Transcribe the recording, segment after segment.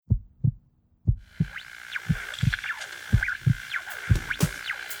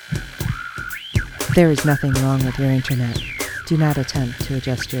There is nothing wrong with your internet. Do not attempt to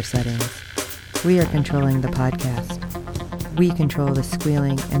adjust your settings. We are controlling the podcast. We control the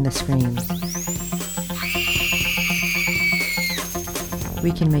squealing and the screams.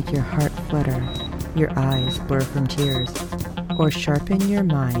 We can make your heart flutter, your eyes blur from tears, or sharpen your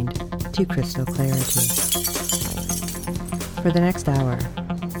mind to crystal clarity. For the next hour,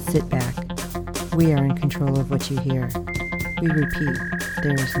 sit back. We are in control of what you hear. We repeat,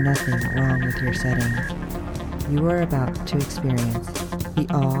 there is nothing wrong with your settings. You are about to experience the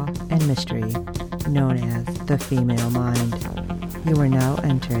awe and mystery known as the female mind. You are now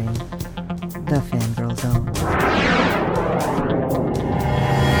entering the Fangirl Zone.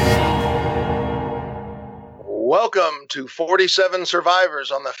 Welcome to 47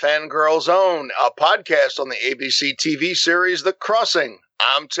 Survivors on the Fangirl Zone, a podcast on the ABC TV series The Crossing.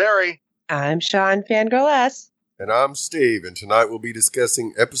 I'm Terry. I'm Sean Fangirl S. And I'm Steve, and tonight we'll be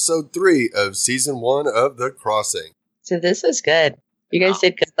discussing episode 3 of season 1 of The Crossing. So this was good. You guys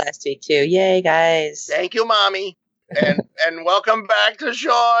did good last week too. Yay, guys. Thank you, Mommy. And welcome back to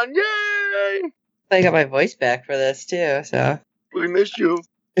Sean. Yay! I got my voice back for this too, so. We missed you.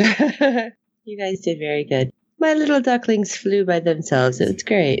 You guys did very good. My little ducklings flew by themselves. It's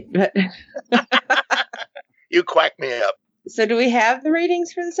great. But You quacked me up. So do we have the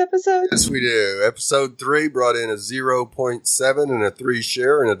ratings for this episode? Yes, we do. Episode 3 brought in a 0.7 and a 3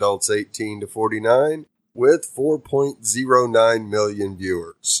 share in adults 18 to 49 with 4.09 million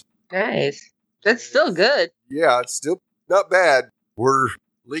viewers. Nice. That's still good. Yeah, it's still not bad. We're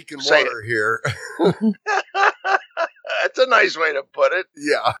leaking water here. That's a nice way to put it.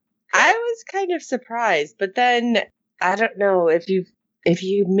 Yeah. I was kind of surprised, but then I don't know if you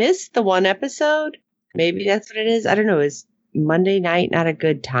missed the one episode, maybe that's what it is. I don't know. Is Monday night not a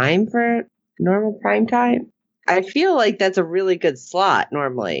good time for normal prime time? I feel like that's a really good slot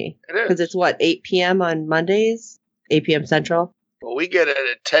normally. It is. Because it's 8 p.m. on Mondays? 8 p.m. Central? Well, we get it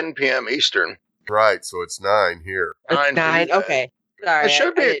at 10 p.m. Eastern. Right, so it's 9 here. It's 9? Okay. Sorry. It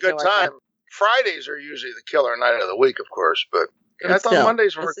should be a good time. Fridays are usually the killer night of the week, of course, but I thought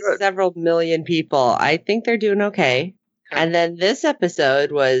Mondays were good. Several million people. I think they're doing okay. And then this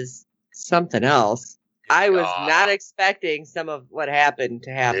episode was something else. I was not expecting some of what happened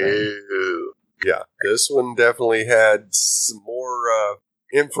to happen. Ew. Yeah, this one definitely had some more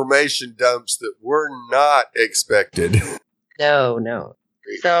information dumps that were not expected. No.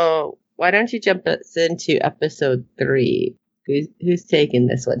 So why don't you jump us into episode 3? Who's taking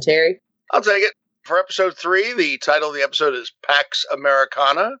this one, Terry? I'll take it. For episode 3, the title of the episode is Pax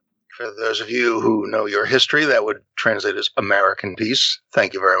Americana. For those of you who know your history, that would translate as American Peace.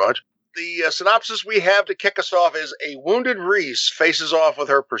 Thank you very much. The synopsis we have to kick us off is a wounded Reese faces off with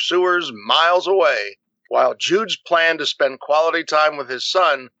her pursuers miles away, while Jude's plan to spend quality time with his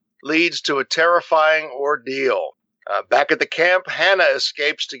son leads to a terrifying ordeal. Back at the camp, Hannah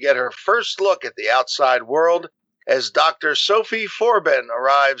escapes to get her first look at the outside world as Dr. Sophie Forben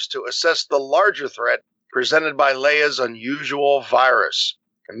arrives to assess the larger threat presented by Leia's unusual virus.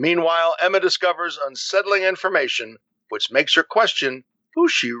 And meanwhile, Emma discovers unsettling information which makes her question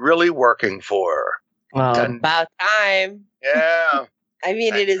who's she really working for. Well, about time. Yeah. I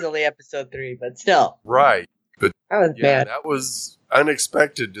mean, it is only episode 3, but still. Right. But that was bad. That was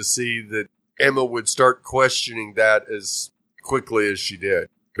unexpected to see that Emma would start questioning that as quickly as she did.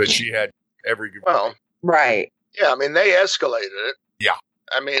 But she had every good... Well, right. Yeah, I mean, they escalated it. Yeah.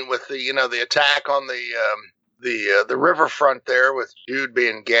 I mean, with the attack on the riverfront there with Jude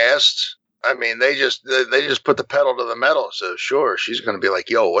being gassed. I mean, they just put the pedal to the metal. So sure, she's going to be like,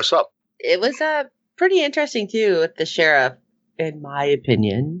 "Yo, what's up?" It was pretty interesting too with the sheriff, in my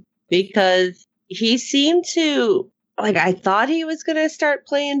opinion, because he seemed to I thought he was going to start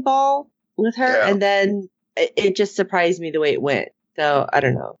playing ball with her, and then it just surprised me the way it went. So I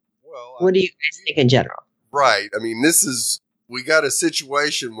don't know. Well, what do you guys think in general? Right. I mean, we got a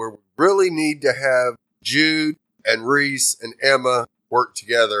situation where we really need to have Jude and Reese and Emma work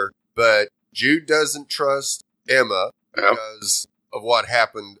together, but Jude doesn't trust Emma because of what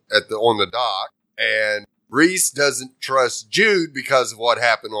happened on the dock, and Reese doesn't trust Jude because of what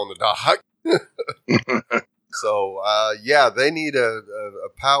happened on the dock. So, they need a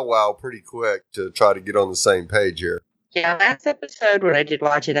powwow pretty quick to try to get on the same page here. Yeah, last episode when I did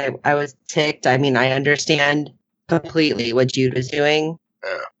watch it, I was ticked. I mean, I understand completely what Jude was doing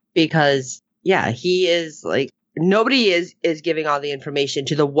because, he is nobody is giving all the information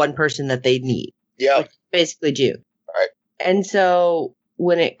to the one person that they need. Yeah. Basically Jude. Right. And so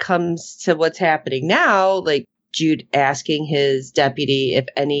when it comes to what's happening now, Jude asking his deputy if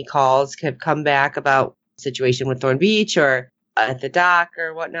any calls have come back about the situation with Thorn Beach or at the dock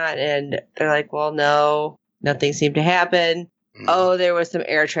or whatnot, and they're like, well, no, nothing seemed to happen. Mhm. Oh, there was some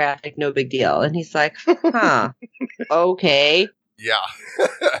air traffic, no big deal. And he's like, huh, okay. Yeah.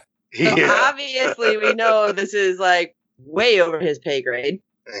 So Yeah. obviously we know this is like way over his pay grade.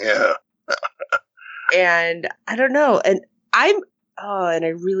 Yeah. And I don't know. And and I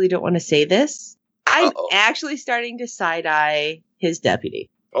really don't want to say this. I'm Uh-oh. actually starting to side-eye his deputy.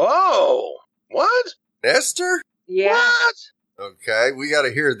 Oh, what? Nestor? Yeah. What? Okay, we got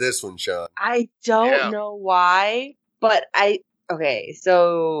to hear this one, Sean. I don't Yeah. know why, but okay,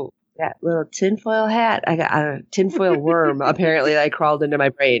 so that little tinfoil hat, I got a tinfoil worm apparently that crawled into my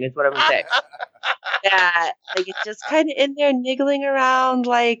brain is what I'm saying. That, like, it's just kind of in there niggling around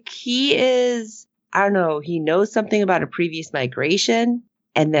like he is, I don't know, he knows something about a previous migration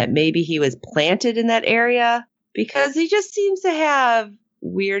and that maybe he was planted in that area because he just seems to have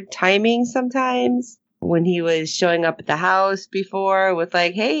weird timing sometimes. When he was showing up at the house before with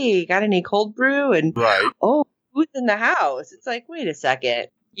like, hey, got any cold brew? And, Right. oh, who's in the house? It's like, wait a second.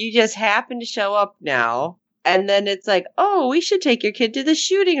 You just happen to show up now. And then it's like, oh, we should take your kid to the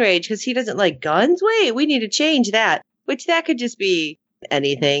shooting range because he doesn't like guns. Wait, we need to change that. Which that could just be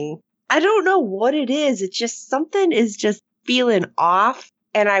anything. I don't know what it is. It's just something is just feeling off.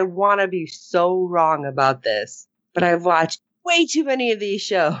 And I want to be so wrong about this. But I've watched way too many of these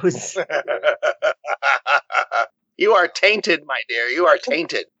shows. You are tainted, my dear. You are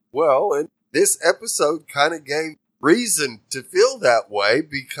tainted. Well, and this episode kind of gave reason to feel that way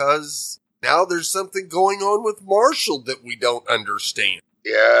because now there's something going on with Marshall that we don't understand.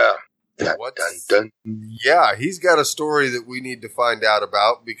 Yeah. Dun, What's- dun, dun. Yeah, he's got a story that we need to find out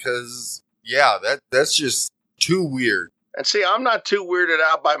about because, yeah, that's just too weird. And see, I'm not too weirded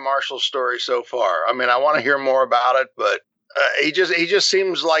out by Marshall's story so far. I mean, I want to hear more about it, but he just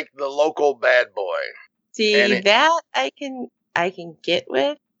seems like the local bad boy. See, And it- that I can get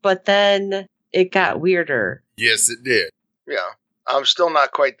with, but then it got weirder. Yes, it did. Yeah. I'm still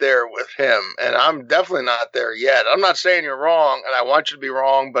not quite there with him, and I'm definitely not there yet. I'm not saying you're wrong, and I want you to be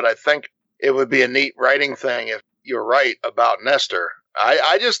wrong, but I think it would be a neat writing thing if you're right about Nestor.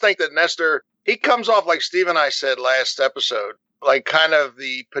 I just think that Nestor, he comes off like Steve and I said last episode, like kind of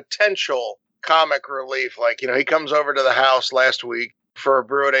the potential comic relief. Like, you know, he comes over to the house last week for a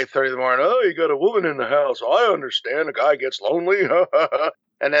brew at 8:30 in the morning. Oh, you got a woman in the house. I understand. A guy gets lonely.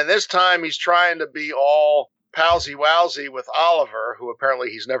 And then this time he's trying to be all palsy-wowsy with Oliver, who apparently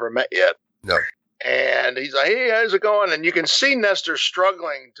he's never met yet. No. And he's like, hey, how's it going? And you can see Nestor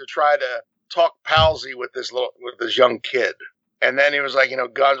struggling to try to talk palsy with this young kid. And then he was like, you know,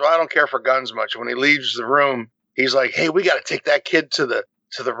 guns. Well, I don't care for guns much. When he leaves the room, he's like, hey, we got to take that kid to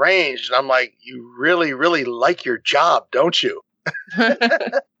the range. And I'm like, you really, really like your job, don't you?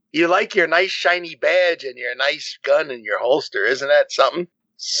 You like your nice shiny badge and your nice gun in your holster. Isn't that something?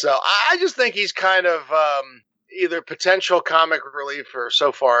 So I just think he's kind of either potential comic relief or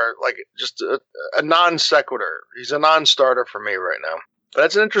so far like just a non sequitur. He's a non-starter for me right now. But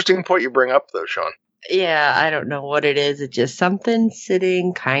that's an interesting point you bring up, though, Sean. Yeah, I don't know what it is. It's just something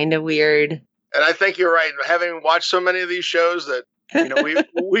sitting kind of weird. And I think you're right. Having watched so many of these shows that, you know,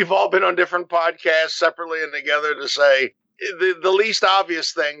 we've all been on different podcasts separately and together to say the least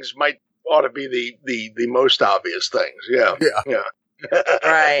obvious things ought to be the most obvious things. Yeah. Yeah.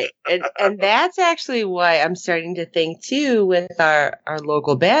 Right. And that's actually why I'm starting to think too with our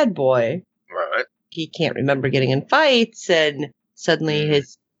local bad boy. Right. He can't remember getting in fights and suddenly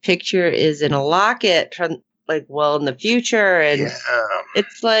his picture is in a locket from like well in the future and Yeah.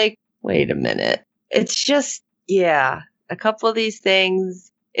 it's like, wait a minute. It's just, yeah, a couple of these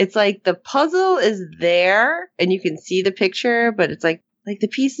things. It's like the puzzle is there and you can see the picture, but it's like the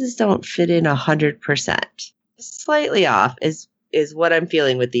pieces don't fit in 100%. Slightly off is what I'm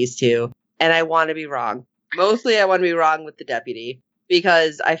feeling with these two. And I want to be wrong. Mostly I want to be wrong with the deputy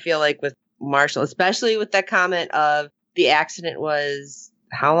because I feel like with Marshall, especially with that comment of the accident was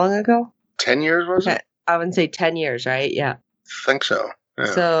how long ago? 10 years, was it? I would say 10 years, right? Yeah. I think so. Yeah.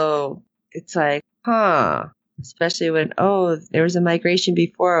 So it's like, huh. Especially when, there was a migration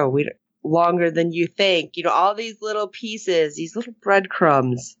before, longer than you think. You know, all these little pieces, these little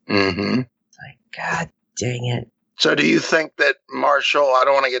breadcrumbs. Mm-hmm. It's like, God dang it. So do you think that Marshall, I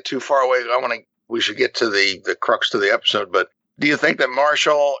don't want to get too far away. We should get to the crux to the episode, but do you think that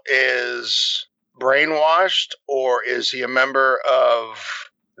Marshall is brainwashed or is he a member of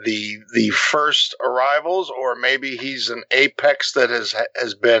the first arrivals, or maybe he's an apex that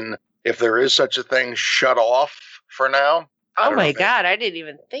has been, if there is such a thing, shut off for now? Oh my God, I didn't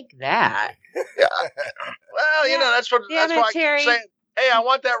even think that. Yeah. Well, you know, that's why Damn it, I keep Terry. saying, hey, I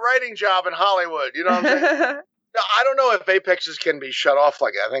want that writing job in Hollywood. You know what I'm saying? I don't know if apexes can be shut off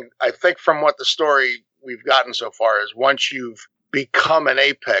like that. I think from what the story we've gotten so far is once you've become an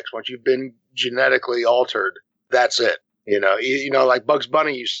apex, once you've been genetically altered, that's it. Like Bugs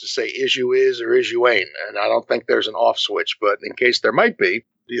Bunny used to say, is you is or is you ain't. And I don't think there's an off switch, but in case there might be,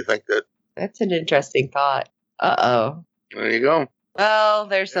 do you think that? That's an interesting thought. Uh-oh. There you go. Well,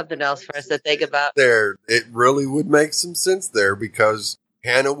 there's something else for us to think about. There, it really would make some sense there because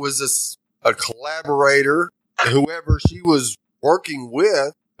Hannah was a collaborator. Whoever she was working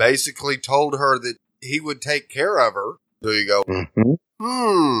with basically told her that he would take care of her. So you go,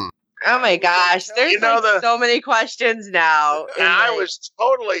 Oh my gosh, there's so many questions now. I was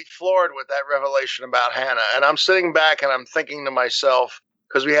totally floored with that revelation about Hannah. And I'm sitting back and I'm thinking to myself,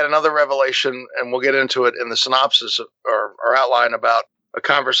 because we had another revelation, and we'll get into it in the synopsis or outline about a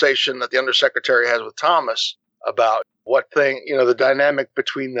conversation that the undersecretary has with Thomas about the dynamic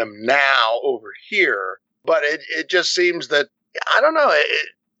between them now over here. But it just seems that, I don't know,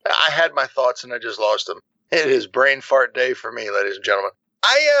 I had my thoughts and I just lost them. It is brain fart day for me, ladies and gentlemen.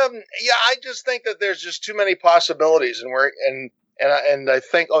 I just think that there's just too many possibilities, and I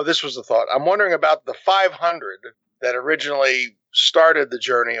think, this was the thought. I'm wondering about the 500 that originally started the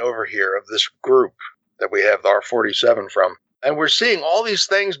journey over here of this group that we have the R47 from, and we're seeing all these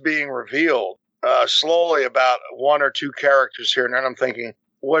things being revealed slowly about one or two characters here, and then I'm thinking,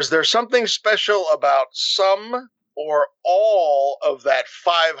 was there something special about some or all of that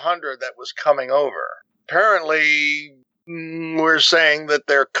 500 that was coming over? Apparently, we're saying that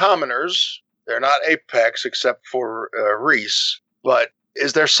they're commoners. They're not apex except for Reese. But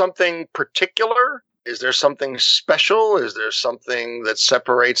is there something particular? Is there something special? Is there something that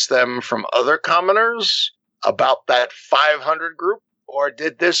separates them from other commoners about that 500 group? Or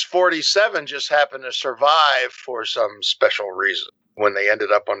did this 47 just happen to survive for some special reason when they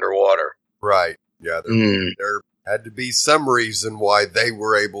ended up underwater? Right. Yeah. There had to be some reason why they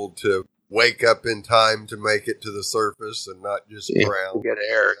were able to wake up in time to make it to the surface and not just drown. Get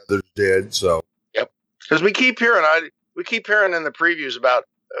air. Others did. So. Yep. Because we keep hearing in the previews about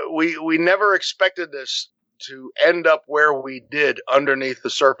we never expected this to end up where we did underneath the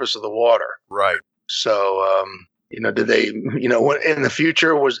surface of the water. Right. So, did they, in the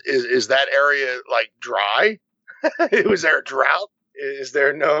future is that area like dry? Was there a drought? Is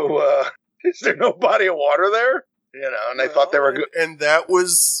there no body of water there? And they thought they were good. And that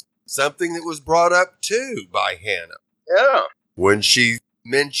was something that was brought up too by Hannah. Yeah. When she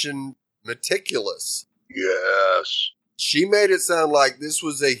mentioned Meticulous. Yes. She made it sound like this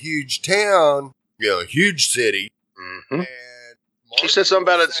was a huge town, a huge city. Mm-hmm. And she said something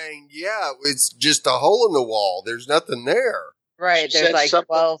about it. Saying, yeah, it's just a hole in the wall. There's nothing there. Right. There's like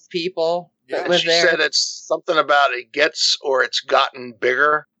 12 people that live there. She said it's something about it gets or it's gotten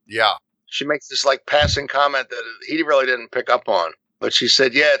bigger. Yeah. She makes this like passing comment that he really didn't pick up on. But she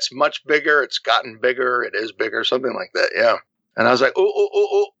said, yeah, it's much bigger. It's gotten bigger. It is bigger. Something like that. Yeah. And I was like,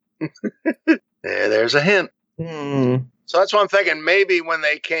 oh. Yeah, there's a hint. So that's what I'm thinking. Maybe when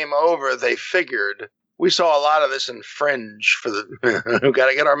they came over, they figured. We saw a lot of this in Fringe for we got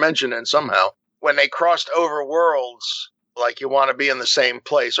to get our mention in somehow. When they crossed over worlds, like you want to be in the same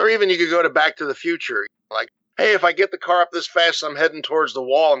place. Or even you could go to Back to the Future. Like, hey, if I get the car up this fast, I'm heading towards the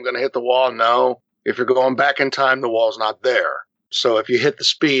wall. I'm going to hit the wall. No. If you're going back in time, the wall's not there. So if you hit the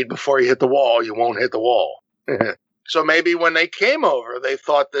speed before you hit the wall, you won't hit the wall. So maybe when they came over, they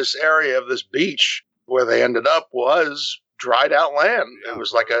thought this area of this beach where they ended up was dried out land. Yeah, it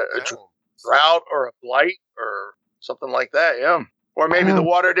was like a drought or a blight or something like that. Yeah. Or maybe the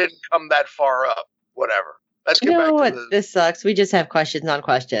water didn't come that far up. Whatever. Let's get back to this sucks. We just have questions on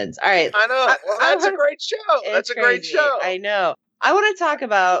questions. All right. I know. Well, that's a great show. That's a great show. I know. I want to talk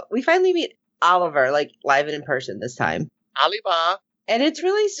about, we finally meet Oliver, like live and in person this time. Oliver. And it's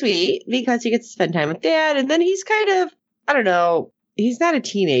really sweet because he gets to spend time with Dad. And then he's kind of, I don't know, he's not a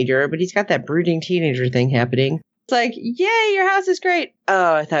teenager, but he's got that brooding teenager thing happening. It's like, yay, your house is great.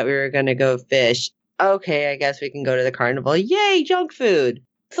 Oh, I thought we were going to go fish. Okay, I guess we can go to the carnival. Yay, junk food.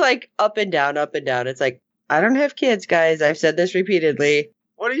 It's like up and down, up and down. It's like, I don't have kids, guys. I've said this repeatedly.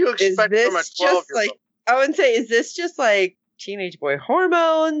 What do you expect from a 12-year-old? Like, I wouldn't say, is this just like teenage boy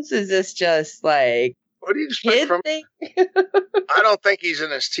hormones? Is this just like, what do you expect from thing? I don't think he's in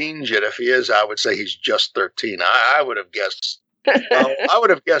his teens yet. If he is, I would say he's just 13. I would have guessed. Well, I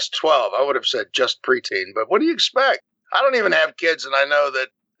would have guessed 12. I would have said just preteen. But what do you expect? I don't even have kids, and I know that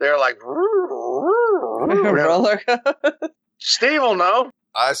they're like roller. Steve will know.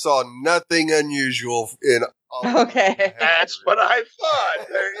 I saw nothing unusual in. Okay, that's what I thought.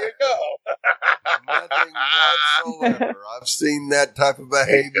 There you go. Nothing whatsoever. I've seen that type of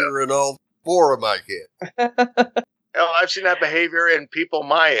behavior in all 4 of my kids. Well, I've seen that behavior in people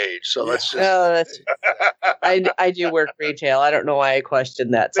my age, so let's just. No, that's. I do work retail. I don't know why I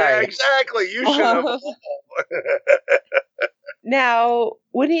questioned that. Yeah, Sorry. exactly. You should have. Now,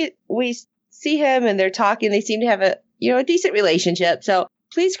 when we see him and they're talking, they seem to have a decent relationship. So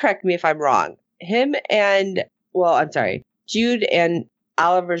please correct me if I'm wrong. Jude and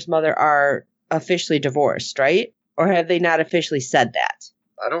Oliver's mother are officially divorced, right? Or have they not officially said that?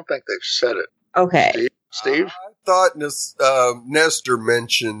 I don't think they've said it. Okay. Steve? I thought Nestor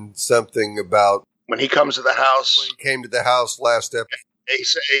mentioned something about When he comes to the house, when he came to the house last episode,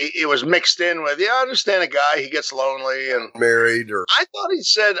 it was mixed in with, I understand a guy, he gets lonely. And married or I thought he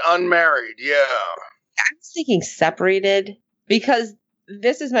said unmarried, yeah. I was thinking separated because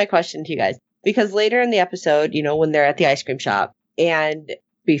this is my question to you guys. Because later in the episode, when they're at the ice cream shop and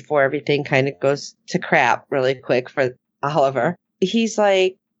before everything kind of goes to crap really quick for Oliver, he's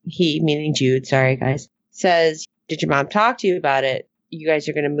like, meaning Jude, sorry guys, says, did your mom talk to you about it? You guys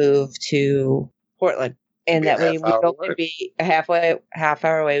are going to move to Portland. And that way we don't want to be a half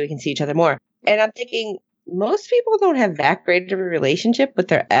hour away. We can see each other more. And I'm thinking most people don't have that great of a relationship with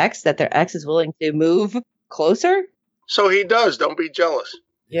their ex that their ex is willing to move closer. So he does. Don't be jealous.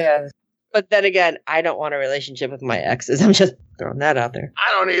 Yeah. But then again, I don't want a relationship with my exes. I'm just throwing that out there.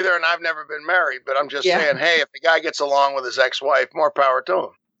 I don't either, and I've never been married, but I'm just saying, hey, if the guy gets along with his ex-wife, more power to him.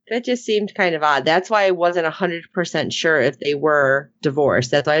 That just seemed kind of odd. That's why I wasn't 100% sure if they were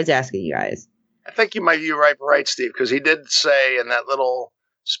divorced. That's why I was asking you guys. I think you might be right, Steve, because he did say in that little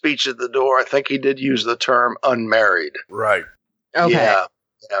speech at the door, I think he did use the term unmarried. right. Okay. Yeah,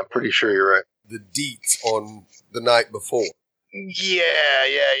 I'm pretty sure you're right. The deets on the night before. Yeah,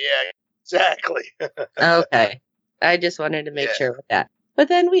 exactly. Okay. I just wanted to make sure with that. But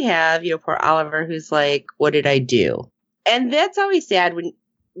then we have, poor Oliver who's like, what did I do? And that's always sad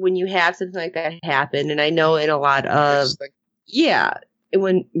when you have something like that happen. And I know in a lot of,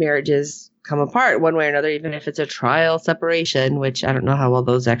 when marriages come apart one way or another, even if it's a trial separation, which I don't know how well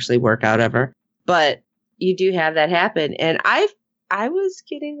those actually work out ever, but you do have that happen. And I was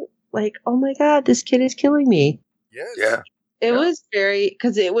getting like, oh my God, this kid is killing me. Yes. Yeah. It was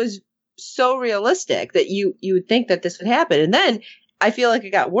because it was so realistic that you would think that this would happen. And then I feel like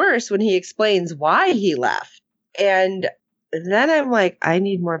it got worse when he explains why he left. And then I'm like, I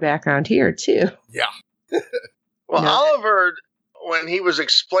need more background here too. Yeah. Well, Oliver, when he was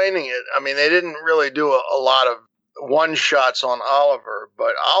explaining it, I mean, they didn't really do a lot of one-shots on Oliver,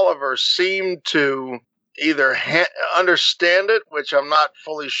 but Oliver seemed to either understand it, which I'm not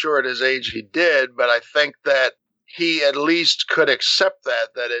fully sure at his age he did, but I think that he at least could accept that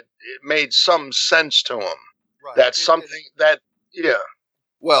it made some sense to him. Right. That's something that,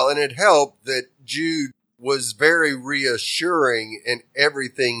 Well, and it helped that Jude was very reassuring in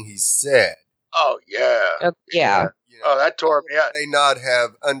everything he said. Oh, yeah. Yeah. Oh, that tore me up. They not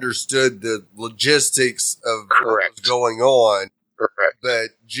have understood the logistics of Correct. what was going on. Correct. But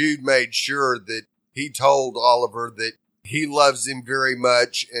Jude made sure that he told Oliver that he loves him very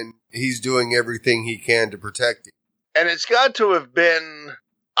much and he's doing everything he can to protect him. And it's got to have been,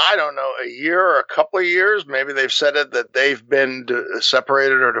 I don't know, a year or a couple of years. Maybe they've said it that they've been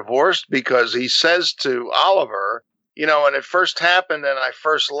separated or divorced, because he says to Oliver, when it first happened and I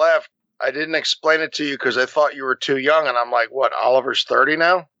first left, I didn't explain it to you because I thought you were too young. And I'm like, what, Oliver's 30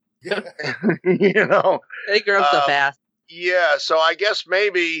 now? Yeah. They grew up so fast. Yeah. So I guess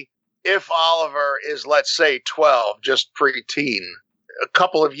maybe if Oliver is, let's say, 12, just preteen, a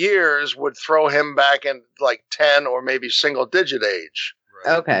couple of years would throw him back in like 10 or maybe single digit age.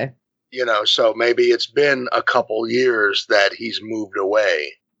 Right. Okay. So maybe it's been a couple years that he's moved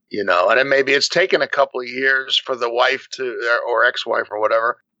away, and then maybe it's taken a couple of years for the wife or ex-wife or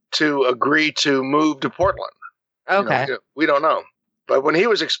whatever to agree to move to Portland. Okay. We don't know. But when he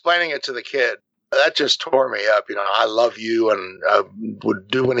was explaining it to the kid, that just tore me up. I love you and I would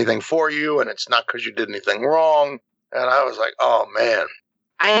do anything for you, and it's not because you did anything wrong. And I was like, oh, man.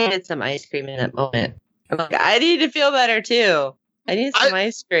 I needed some ice cream in that moment. I need to feel better, too. I need some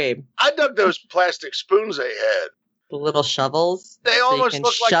ice cream. I dug those plastic spoons they had. The little shovels? They almost so you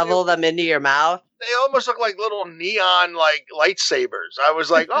look can like shovel them into your mouth? They almost look like little neon, lightsabers. I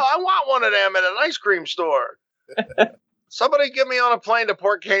was like, I want one of them at an ice cream store. Somebody get me on a plane to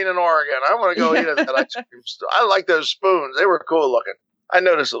Port Canyon, Oregon. I want to go eat at that ice cream store. I like those spoons. They were cool looking. I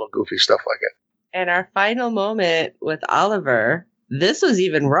noticed little goofy stuff like it. And our final moment with Oliver, this was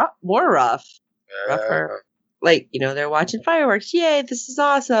even more rough. Rougher. They're watching fireworks. Yay, this is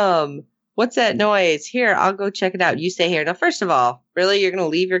awesome. What's that noise? Here, I'll go check it out. You stay here. Now, first of all, really, you're going to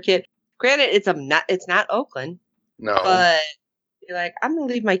leave your kid? Granted, it's not Oakland. No. But be like, I'm going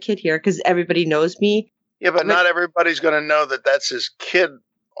to leave my kid here because everybody knows me. Yeah, but not everybody's going to know that that's his kid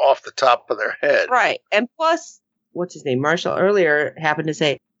off the top of their head. Right. And plus, what's his name? Marshall earlier happened to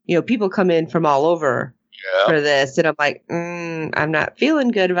say, people come in from all over for this. And I'm like, I'm not feeling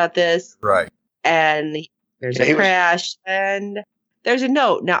good about this. Right. And there's a crash and there's a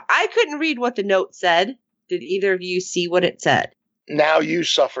note. Now, I couldn't read what the note said. Did either of you see what it said? Now you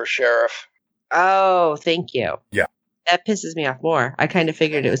suffer, Sheriff. Oh, thank you. Yeah. That pisses me off more. I kind of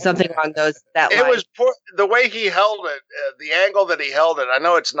figured it was something along that line. It was the way he held it, the angle that he held it. I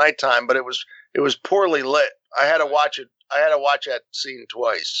know it's nighttime, but it was poorly lit. I had to watch it. I had to watch that scene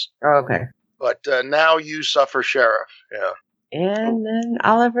twice. Oh, okay. But now you suffer, Sheriff. Yeah. And then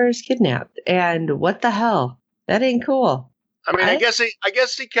Oliver's kidnapped. And what the hell? That ain't cool. I mean, I guess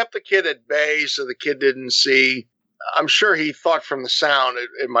he kept the kid at bay so the kid didn't see. I'm sure he thought from the sound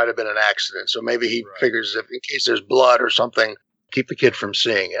it might have been an accident. So maybe he figures if in case there's blood or something, keep the kid from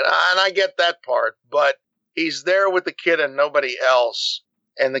seeing it. And I get that part, but he's there with the kid and nobody else.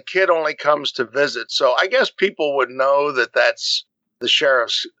 And the kid only comes to visit. So I guess people would know that that's the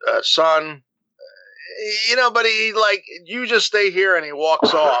sheriff's son. But he you just stay here and he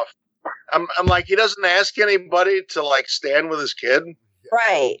walks off. I'm like, he doesn't ask anybody to stand with his kid.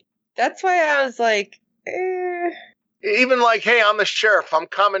 Right. That's why I was like, Even hey, I'm the sheriff. I'm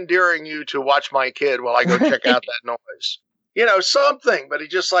commandeering you to watch my kid while I go check out that noise. Something. But he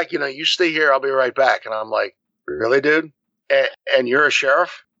just you stay here. I'll be right back. And I'm like, really, dude? And you're a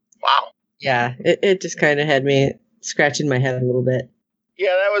sheriff? Wow. Yeah, it just kind of had me scratching my head a little bit.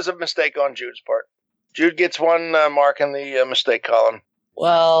 Yeah, that was a mistake on Jude's part. Jude gets one mark in the mistake column.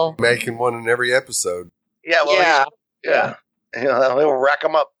 Well, making one in every episode. Yeah, well, yeah. He'll rack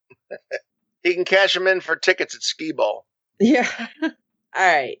them up. He can cash them in for tickets at Skee Ball. Yeah. All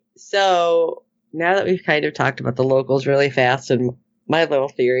right. So now that we've kind of talked about the locals really fast and my little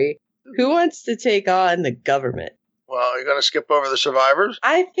theory, who wants to take on the government? Well, you're going to skip over the survivors?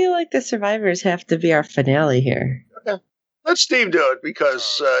 I feel like the survivors have to be our finale here. Okay. Let Steve do it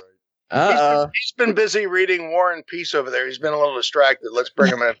because he's been busy reading War and Peace over there. He's been a little distracted. Let's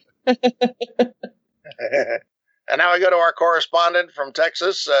bring him in. And now we go to our correspondent from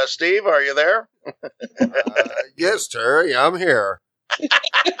Texas. Steve, are you there? Yes, Terry, I'm here.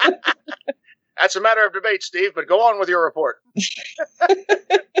 That's a matter of debate, Steve, but go on with your report.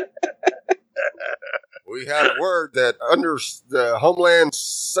 We have word that under the Homeland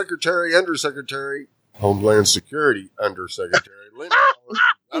Security Undersecretary, Linda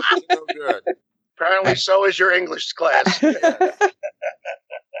up to no good. Apparently so is your English class.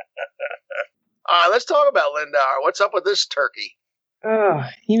 Let's talk about Lindauer. What's up with this turkey? Oh,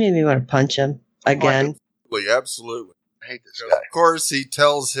 he made me want to punch him again. Absolutely. I hate this guy. Of course, he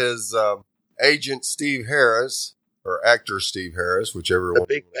tells his agent Steve Harris, or actor Steve Harris, whichever one.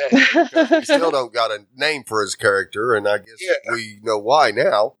 Big man. We still don't got a name for his character, and I guess we know why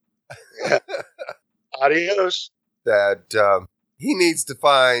now. Adios. That he needs to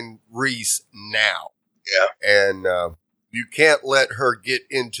find Reese now. Yeah. And you can't let her get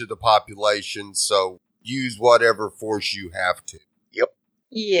into the population, so use whatever force you have to. Yep.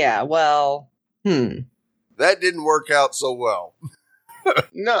 Yeah, well, That didn't work out so well.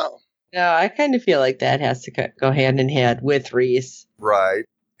 No. No, I kind of feel like that has to go hand in hand with Reese. Right.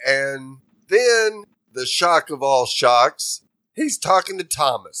 And then, the shock of all shocks, he's talking to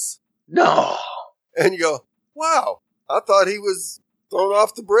Thomas. No. And you go, wow, I thought he was thrown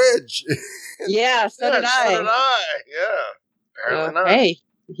off the bridge. Yeah, so did I. So did I. Yeah. Apparently not. Hey,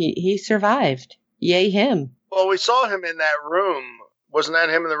 he survived. Yay him. Well, we saw him in that room. Wasn't that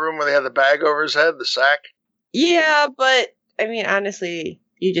him in the room where they had the bag over his head, the sack? Yeah, but, I mean, honestly,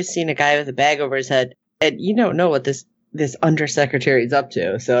 you just seen a guy with a bag over his head, and you don't know what this undersecretary is up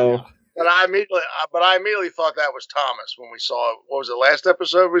to, so... Yeah. But I immediately thought that was Thomas when we saw it. What was it, last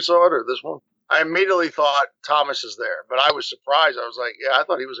episode we saw it, or this one? I immediately thought Thomas is there, but I was surprised. I was like, yeah, I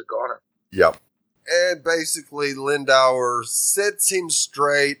thought he was a goner. Yep. And basically, Lindauer sets him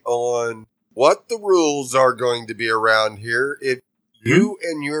straight on what the rules are going to be around here if you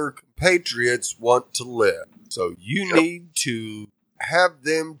and your compatriots want to live. So you need to have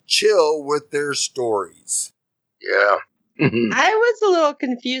them chill with their stories. Yeah. I was a little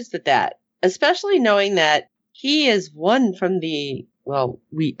confused at that, especially knowing that he is one from the, well,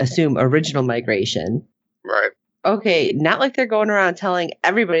 we assume original migration. Right. Okay, not like they're going around telling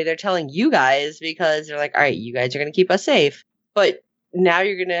everybody, they're telling you guys because they're like, all right, you guys are going to keep us safe. But now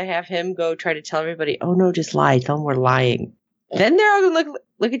you're going to have him go try to tell everybody, oh no, just lie, tell them we're lying. Then they're all going to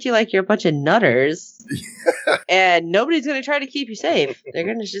look at you like you're a bunch of nutters, and nobody's going to try to keep you safe. They're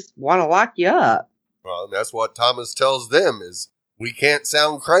going to just want to lock you up. Well, that's what Thomas tells them is, we can't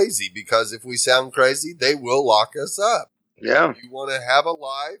sound crazy, because if we sound crazy, they will lock us up. Yeah. If you want to have a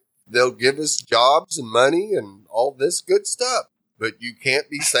life, they'll give us jobs and money and all this good stuff. But you can't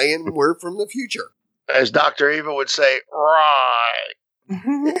be saying we're from the future. As Dr. Eva would say, right.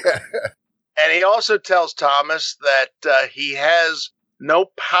 And he also tells Thomas that he has no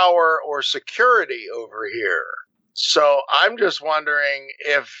power or security over here. So I'm just wondering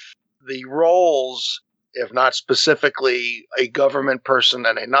if the roles, if not specifically a government person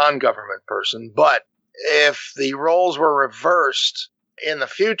and a non-government person, but if the roles were reversed in the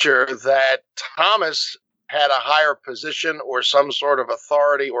future, that Thomas had a higher position or some sort of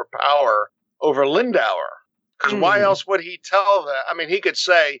authority or power over Lindauer. Because why else would he tell them? I mean, he could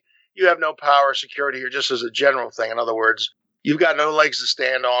say, you have no power or security here, just as a general thing. In other words, you've got no legs to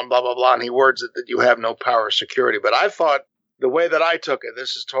stand on, blah, blah, blah. And he words it that you have no power or security. But I thought the way that I took it,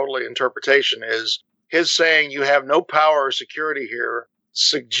 this is totally interpretation, is his saying you have no power or security here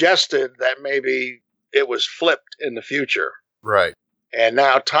suggested that maybe it was flipped in the future. Right. And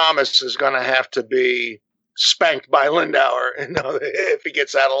now Thomas is going to have to be spanked by Lindauer, if he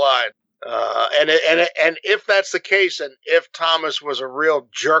gets out of line. And if that's the case, and if Thomas was a real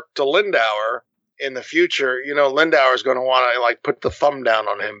jerk to Lindauer in the future, Lindauer is going to want to put the thumb down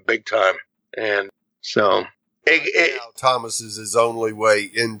on him big time. And so now Thomas is his only way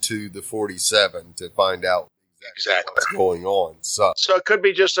into the 47 to find out exactly what's going on. So it could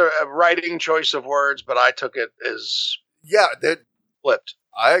be just a writing choice of words, but I took it as that flipped.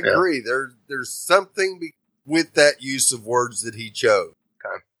 I agree. Yeah. There's something with that use of words that he chose.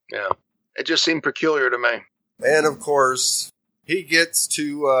 Okay. Yeah. It just seemed peculiar to me. And of course, he gets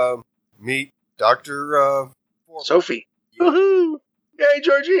to meet Dr. Sophie. Woohoo! Yay,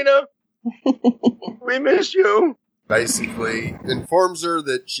 Georgina! We missed you. Basically informs her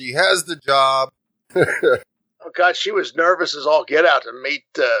that she has the job. Oh, God, she was nervous as all get out to meet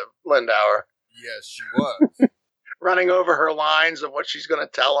Lindauer. Yes, she was. Running over her lines of what she's going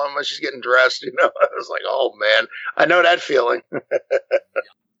to tell him as she's getting dressed. I was like, oh, man, I know that feeling.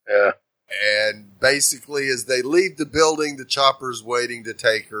 Yeah. And basically, as they leave the building, the chopper's waiting to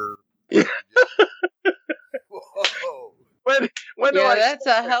take her. Whoa. When do I that's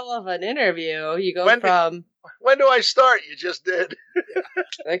a hell of an interview. You go when do I start? You just did.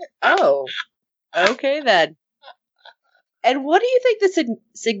 Okay then. And what do you think the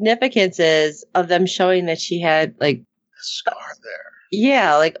significance is of them showing that she had a scar there?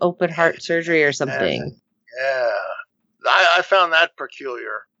 Yeah, open heart surgery or something. Yeah. I found that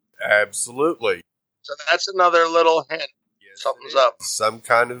peculiar. Absolutely. So that's another little hint. Yes, something's up. Some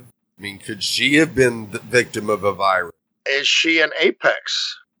kind of, could she have been the victim of a virus? Is she an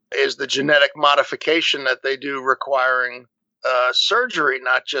apex? Is the genetic modification that they do requiring surgery,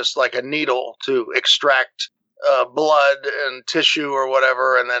 not just like a needle to extract blood and tissue or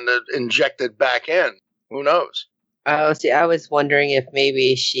whatever and then to inject it back in? Who knows? Oh, see, I was wondering if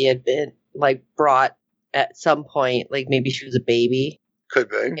maybe she had been brought at some point, maybe she was a baby. Could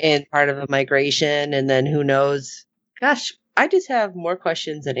be. And part of a migration, and then who knows? Gosh, I just have more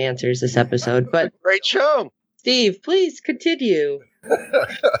questions than answers this episode. But great show. Steve, please continue.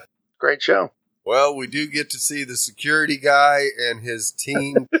 Great show. Well, we do get to see the security guy and his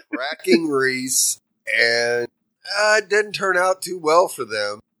team tracking Reese, and it didn't turn out too well for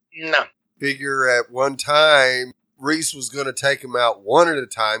them. No. Figure at one time, Reese was going to take him out one at a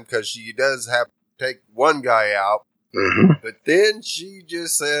time because she does have to take one guy out. Mm-hmm. But then she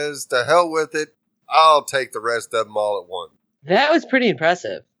just says, to hell with it, I'll take the rest of them all at once. That was pretty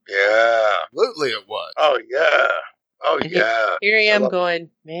impressive. Yeah. Absolutely it was. Oh, yeah. Oh, yeah. Here I am going,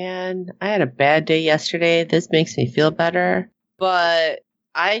 man, I had a bad day yesterday. This makes me feel better. But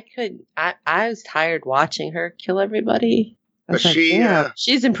I was tired watching her kill everybody. But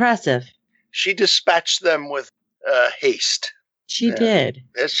she's impressive. She dispatched them with haste. She did.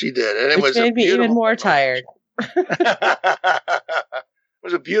 Yes, she did. And it made me even more tired. It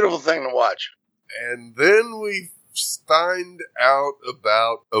was a beautiful thing to watch. And then we find out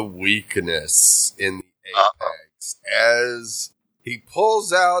about a weakness in the Apex as he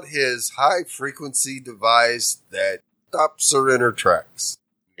pulls out his high-frequency device that stops her in her tracks.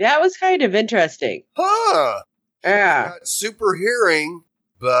 That was kind of interesting. Huh. Yeah. It's got super hearing,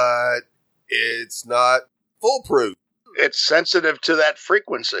 but it's not foolproof. It's sensitive to that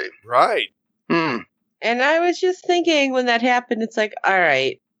frequency. Right. And I was just thinking when that happened, it's like, all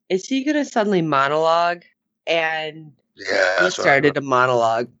right, is he going to suddenly monologue? And he started a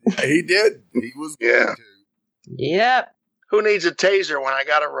monologue. He did. He was going to. Yep. Who needs a taser when I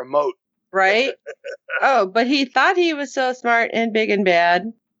got a remote? Right? But he thought he was so smart and big and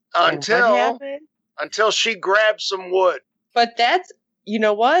bad. Until she grabbed some wood. But that's, you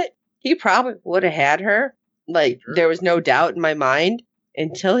know what? He probably would have had her. Like, Sure. there was no doubt in my mind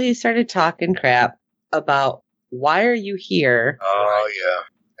until he started talking crap about why are you here? Oh, yeah.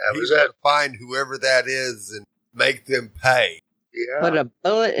 That He's was going it. to find whoever that is and make them pay. Yeah. Put a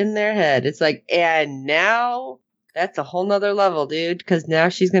bullet in their head. It's like, and now that's a whole nother level, dude, because now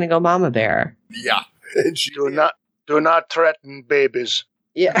she's going to go mama bear. Yeah. And she Do did. not threaten babies.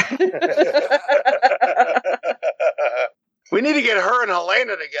 Yeah. We need to get her and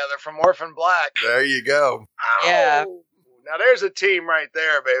Helena together from Orphan Black. There you go. Yeah. Ow! Now there's a team right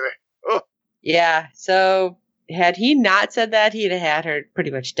there, baby. Oh, Yeah. So had he not said that, he'd have had her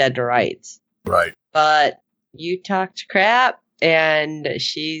pretty much dead to rights. Right. But you talked crap, and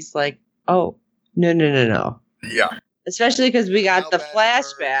she's like, oh, no. Yeah. Especially because we got How the bad it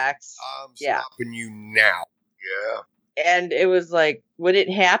flashbacks. I'm Yeah. stopping you now. yeah. And it was like, when it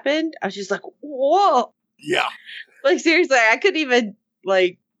happened, I was just like, whoa. Yeah. Like, seriously, I couldn't even,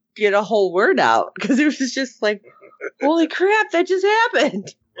 like, get a whole word out because it was just like, holy crap, that just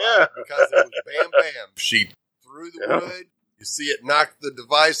happened. Yeah. Because it was bam, bam. She threw the Yeah. wood. You see it knock the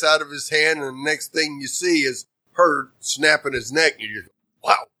device out of his hand, and the next thing you see is her snapping his neck. And you're,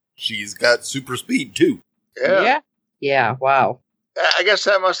 wow, she's got super speed too. Yeah. Yeah, wow. I guess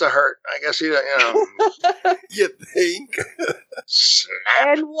that must have hurt. I guess you know. You think? Snap.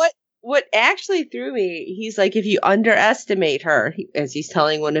 And what actually threw me, he's like, if you underestimate her, as he's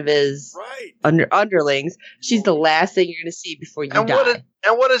telling one of his Right. underlings, she's the last thing you're going to see before you And die.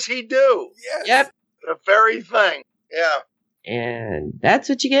 what does he do? Yes. Yep. The very thing. Yeah. And that's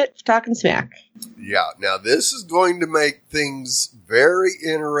what you get for talking smack. Yeah. Now, this is going to make things very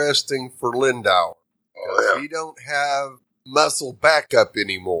interesting for Lindauer. Oh, yeah. He don't have muscle backup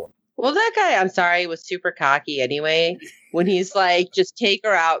anymore. Well, that guy, I'm sorry, was super cocky anyway. When he's like, just take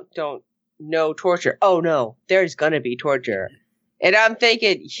her out, no torture. Oh, no, there's going to be torture. And I'm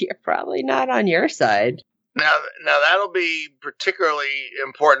thinking, you're probably not on your side. Now that'll be particularly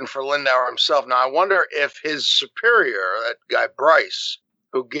important for Lindauer himself. Now, I wonder if his superior, that guy Bryce,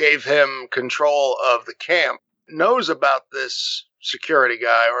 who gave him control of the camp, knows about this security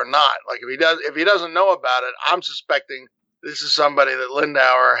guy or not. Like, if he doesn't know about it, I'm suspecting this is somebody that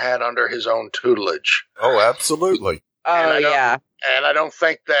Lindauer had under his own tutelage. Oh, absolutely. And Oh, I don't- yeah. And I don't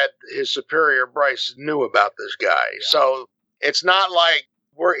think that his superior, Bryce, knew about this guy. Yeah. So it's not like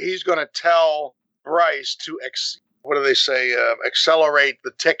he's going to tell Bryce to, accelerate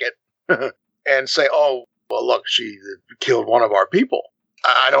the ticket and say, oh, well, look, she killed one of our people.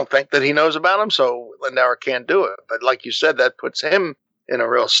 I don't think that he knows about him, so Lindauer can't do it. But like you said, that puts him in a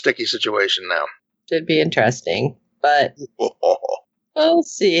real sticky situation now. Should be interesting. But we'll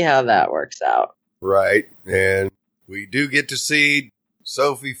see how that works out. Right. And we do get to see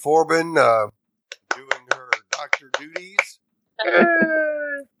Sophie Forbin doing her doctor duties.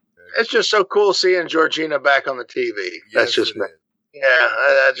 It's just so cool seeing Georgina back on the TV. That's Yes, just it me. is.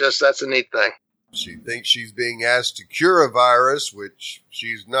 Yeah, that's a neat thing. She thinks she's being asked to cure a virus, which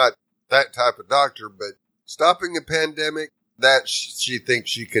she's not that type of doctor, but stopping a pandemic, that she thinks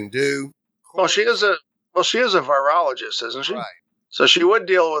she can do. Well, she is a virologist, isn't she? Right. So she would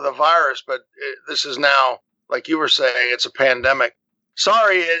deal with a virus, but this is now, like you were saying, it's a pandemic.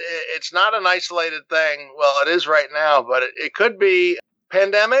 Sorry, it's not an isolated thing. Well, it is right now, but it could be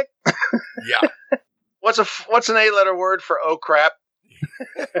pandemic. Yeah. What's an 8-letter word for oh crap?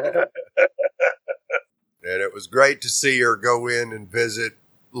 And it was great to see her go in and visit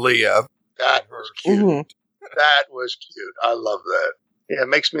Leah. That Her was cute. Mhm. That was cute. I love that. Yeah, it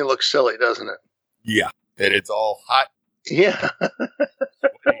makes me look silly, doesn't it? Yeah. And it's all hot. Yeah.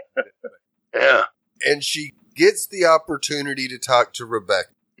 Yeah. And she gets the opportunity to talk to Rebecca.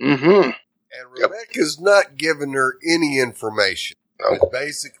 Mm-hmm. And Rebecca's not giving her any information. Oh. But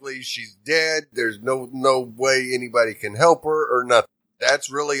basically, she's dead. There's no way anybody can help her or nothing. That's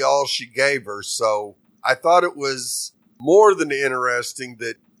really all she gave her. So I thought it was more than interesting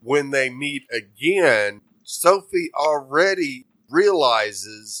that when they meet again, Sophie already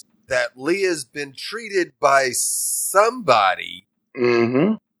realizes that Leah's been treated by somebody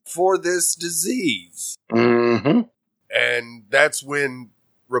Mm-hmm. for this disease. Mm-hmm. And that's when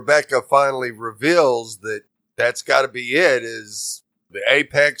Rebecca finally reveals that that's got to be it, is the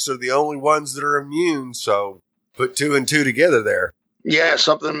Apex are the only ones that are immune. So put 2 and 2 together there. Yeah,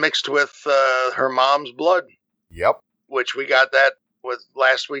 something mixed with her mom's blood, Yep. which we got that with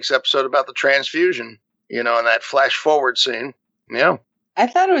last week's episode about the transfusion, in that flash forward scene. Yeah. I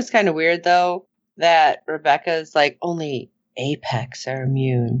thought it was kind of weird, though, that Rebecca's like, only Apex are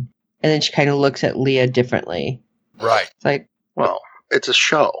immune. And then she kind of looks at Leah differently. Right. It's like, Well, it's a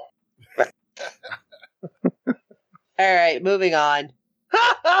show. All right, moving on.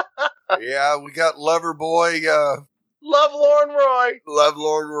 Yeah, we got Lover Boy, Love Lauren Roy.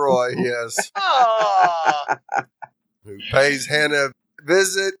 Lovelorn Roy, yes, Aw. who pays Hannah a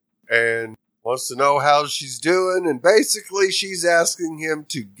visit and wants to know how she's doing. And basically, she's asking him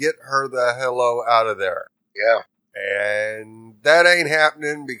to get her the hello out of there. Yeah. And that ain't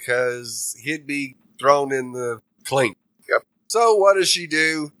happening because he'd be thrown in the clink. Yep. So what does she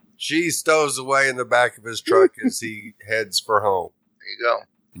do? She stows away in the back of his truck as he heads for home. There you go.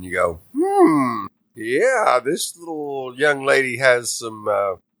 And you go, yeah, this little young lady has some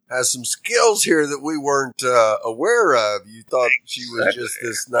skills here that we weren't aware of. You thought she was just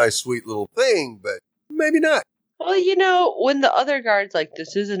this nice, sweet little thing, but maybe not. Well, when the other guard's like,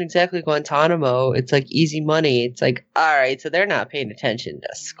 this isn't exactly Guantanamo, it's like easy money. It's like, all right, so they're not paying attention to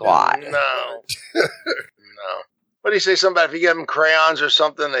squat. No. No. What do you say? Something about if you give them crayons or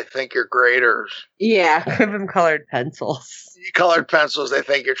something, they think you're great, or Yeah, give them colored pencils. colored pencils, they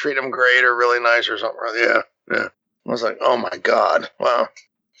think you treat them great or really nice or something. Yeah. Yeah. I was like, oh my God. Wow.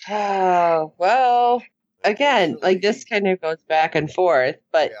 Oh, well, again, like this kind of goes back and forth,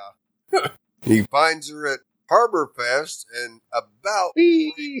 but Yeah. He finds her at Harbor Fest and about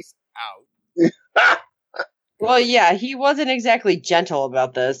freaks out. well, yeah, he wasn't exactly gentle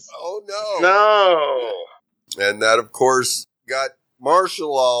about this. Oh, no. No. And that, of course, got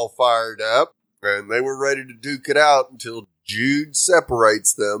Marshall all fired up, and they were ready to duke it out until Jude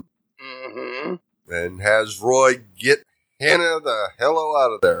separates them Mm-hmm. and has Roy get Hannah the hello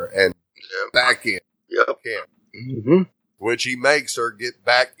out of there and Yep. back in Yep. camp, Mm-hmm. which he makes her get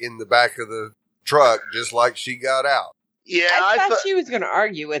back in the back of the truck just like she got out. Yeah, I thought she was going to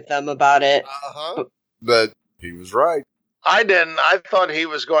argue with them about it. Uh-huh. But he was right. I didn't. I thought he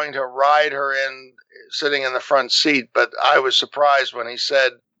was going to ride her in, sitting in the front seat, but I was surprised when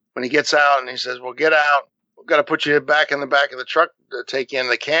he gets out and he says, well, get out. We've got to put you back in the back of the truck to take you into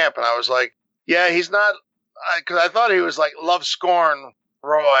the camp. And I was like, yeah, he's not, because I thought he was like love scorn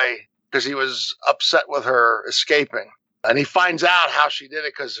Roy because he was upset with her escaping. And he finds out how she did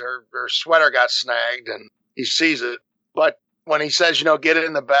it because her sweater got snagged and he sees it. But when he says, get it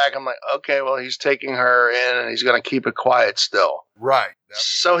in the back, I'm like, okay, well, he's taking her in and he's going to keep it quiet still. Right. That was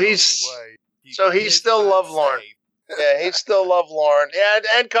So the he's- only way. He so he's did still not lovelorn. save. Yeah, he's still lovelorn. Yeah,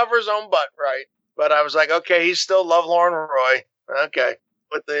 and cover his own butt, right? But I was like, okay, he's still lovelorn Roy. Okay.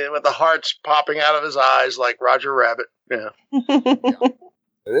 With the hearts popping out of his eyes like Roger Rabbit. Yeah.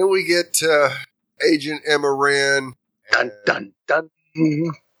 And then we get Agent Emma Wren. Dun, dun, dun. Mm-hmm.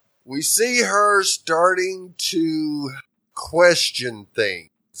 We see her starting to question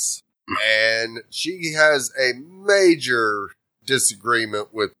things. And she has a major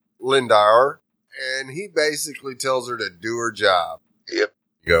disagreement with Lindauer. And he basically tells her to do her job. Yep.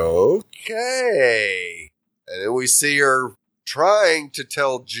 You go, okay. And then we see her trying to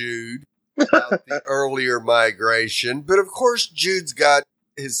tell Jude about the earlier migration. But of course, Jude's got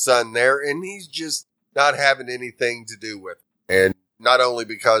his son there, and he's just not having anything to do with it. And not only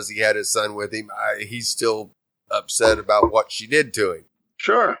because he had his son with him, he's still upset about what she did to him.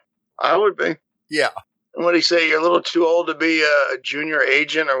 Sure. I would be. Yeah. And what did he say? You're a little too old to be a junior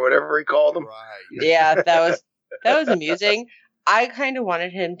agent or whatever he called him. Right. Yeah, that was amusing. I kind of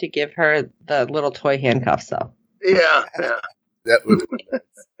wanted him to give her the little toy handcuffs, though. Yeah. Yeah. That would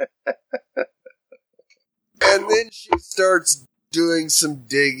And then she starts doing some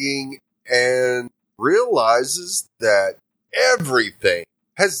digging and realizes that everything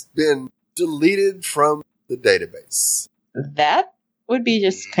has been deleted from the database. That would be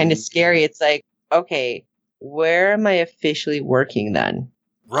just kind of scary. It's like, okay, where am I officially working then?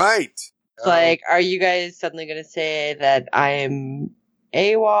 Right. It's like, are you guys suddenly going to say that I'm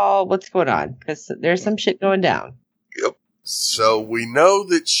AWOL? What's going on? Because there's some shit going down. So we know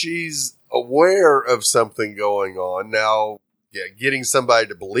that she's aware of something going on. Now, yeah, getting somebody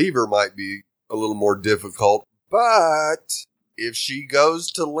to believe her might be a little more difficult. But if she goes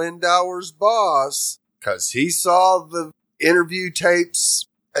to Lindauer's boss, because he saw the interview tapes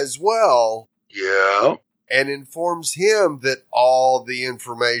as well, Yeah. and informs him that all the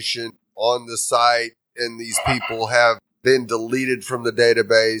information on the site and these people have been deleted from the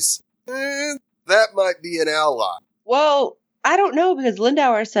database, that might be an ally. Well, I don't know, because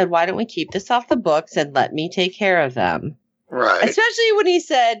Lindauer said, why don't we keep this off the books and let me take care of them? Right. Especially when he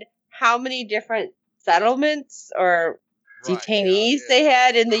said how many different settlements or detainees they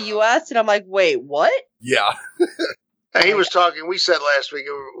had in the U.S. And I'm like, wait, what? Yeah. And he was talking, we said last week,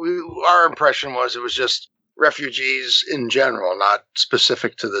 our impression was it was just refugees in general, not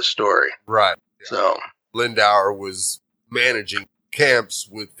specific to this story. Right. So, Lindauer was managing camps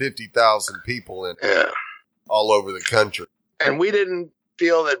with 50,000 people in it. yeah. all over the country. And we didn't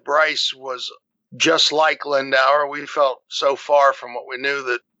feel that Bryce was just like Lindauer. We felt so far from what we knew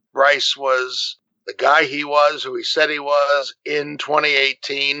that Bryce was the guy he was, who he said he was in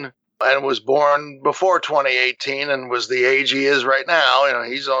 2018, and was born before 2018 and was the age he is right now. You know,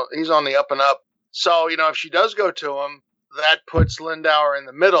 he's on the up and up. So, you know, if she does go to him, that puts Lindauer in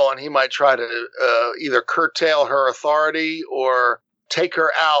the middle, and he might try to either curtail her authority or take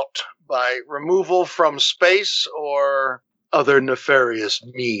her out by removal from space or other nefarious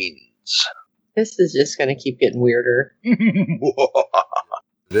means. This is just going to keep getting weirder. It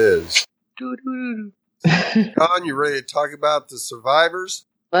is. Con, you ready to talk about the survivors?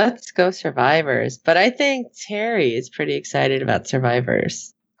 Let's go Survivors. But I think Terry is pretty excited about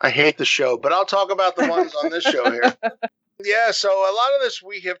Survivors. I hate the show, but I'll talk about the ones on this show here. Yeah, so a lot of this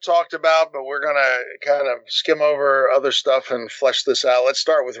we have talked about, but we're going to kind of skim over other stuff and flesh this out. Let's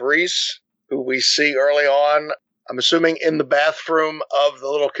start with Reese, who we see early on, I'm assuming in the bathroom of the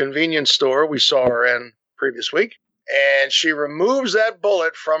little convenience store we saw her in previous week. And she removes that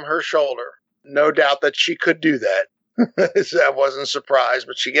bullet from her shoulder. No doubt that she could do that. I wasn't surprised,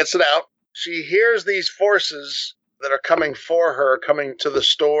 but she gets it out. She hears these forces that are coming for her, coming to the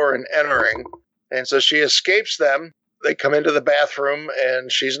store and entering. And so she escapes them. They come into the bathroom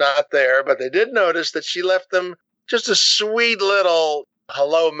and she's not there, but they did notice that she left them just a sweet little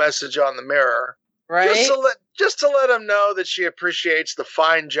hello message on the mirror. Right? Just to let them know that she appreciates the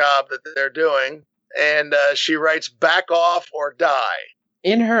fine job that they're doing. And she writes, "Back off or die."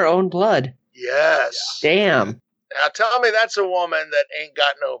 In her own blood. Yes. Damn. Now tell me that's a woman that ain't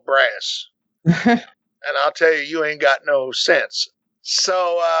got no brass. And I'll tell you, you ain't got no sense.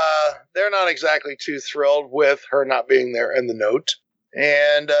 So they're not exactly too thrilled with her not being there in the note.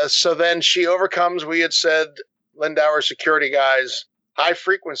 And so then she overcomes, we had said, Lindauer's security guy's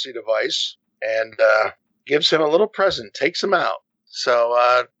high-frequency device and gives him a little present, takes him out.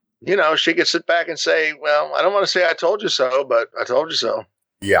 So, you know, she can sit back and say, well, I don't want to say I told you so, but I told you so.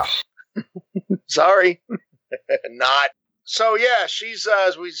 Yeah. Sorry. Not. So, yeah, she's,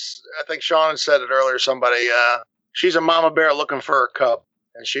 I think Sean said it earlier, somebody, she's a mama bear looking for her cub,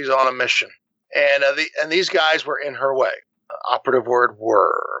 and she's on a mission. And these guys were in her way. Operative word,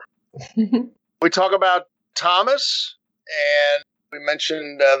 were. We talk about Thomas, and we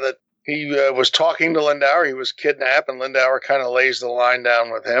mentioned that he was talking to Lindauer. He was kidnapped, and Lindauer kind of lays the line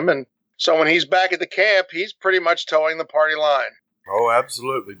down with him. And so when he's back at the camp, he's pretty much towing the party line. Oh,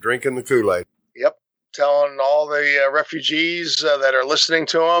 absolutely. Drinking the Kool-Aid. Yep. Telling all the refugees that are listening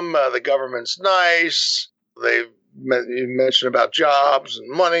to him, the government's nice. They mentioned about jobs and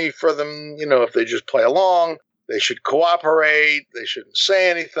money for them. You know, if they just play along, they should cooperate. They shouldn't say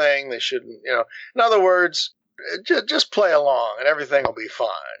anything. They shouldn't, you know, in other words, just play along and everything will be fine.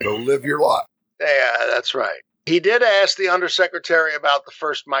 Go live your life. Yeah, that's right. He did ask the undersecretary about the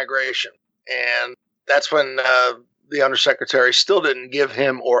first migration. And that's when the undersecretary still didn't give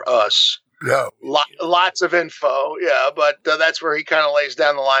him or us lots of info. Yeah, but that's where he kind of lays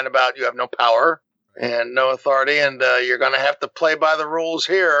down the line about you have no power and no authority, and you're going to have to play by the rules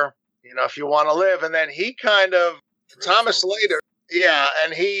here, you know, if you want to live. And then he kind of, Thomas later, yeah,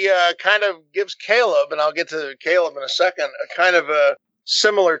 and he kind of gives Caleb, and I'll get to Caleb in a second, a kind of a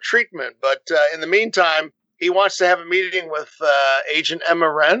similar treatment. But in the meantime, he wants to have a meeting with Agent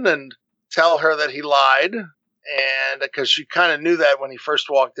Emma Wren and tell her that he lied. And because she kind of knew that when he first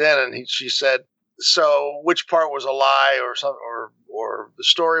walked in, and she said, so which part was a lie or something, or the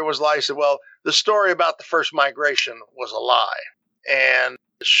story was a lie? He said, well, the story about the first migration was a lie. And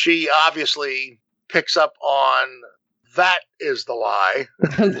she obviously picks up on that is the lie.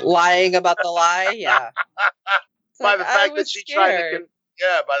 Lying about the lie? Yeah. By the fact that she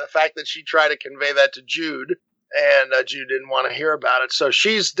tried to convey that to Jude, and Jude didn't want to hear about it. So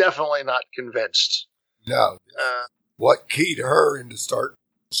she's definitely not convinced. No. What keyed her into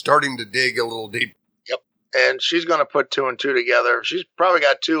starting to dig a little deeper. Yep. And she's going to put 2 and 2 together. She's probably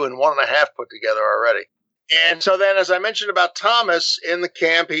got 2 and 1.5 put together already. And so then, as I mentioned about Thomas in the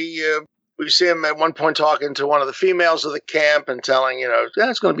camp, we see him at one point talking to one of the females of the camp and telling, you know,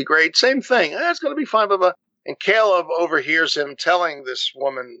 that's going to be great. Same thing. That's going to be fine. Blah, blah. And Caleb overhears him telling this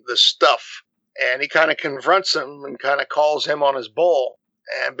woman this stuff. And he kind of confronts him and kind of calls him on his bull.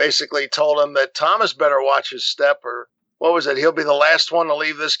 And basically told him that Thomas better watch his step, or what was it? He'll be the last one to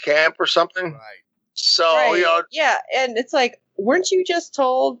leave this camp or something. Right. So, right. You know. Yeah, and it's like, weren't you just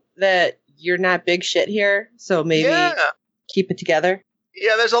told that you're not big shit here? So maybe keep it together?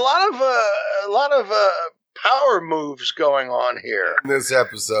 Yeah, there's a lot of power moves going on here. In this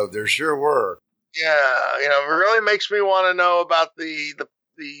episode, there sure were. Yeah, you know, it really makes me want to know about the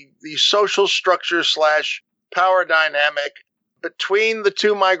social structure / power dynamic between the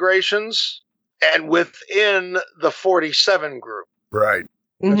two migrations and within the 47 group. Right.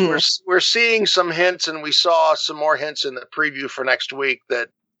 'Cause Mhm. we're seeing some hints, and we saw some more hints in the preview for next week that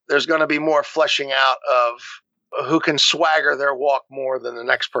there's going to be more fleshing out of who can swagger their walk more than the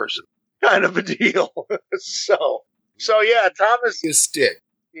next person, kind of a deal. so yeah, Thomas. A stick.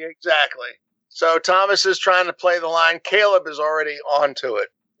 Yeah, exactly. So Thomas is trying to play the line. Caleb is already onto it.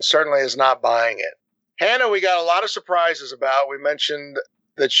 Certainly is not buying it. Hannah, we got a lot of surprises about. We mentioned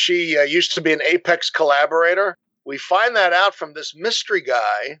that she used to be an Apex collaborator. We find that out from this mystery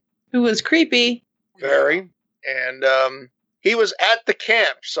guy, Who was creepy? Barry, and he was at the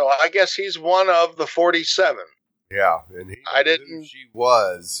camp. So I guess he's one of the 47. Yeah. And he I knew didn't- who she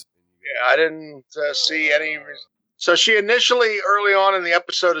was. Yeah, I didn't see any. So she initially, early on in the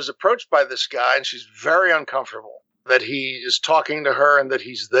episode, is approached by this guy, and she's very uncomfortable that he is talking to her and that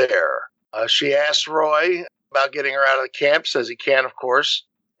he's there. She asks Roy about getting her out of the camp, says he can, of course,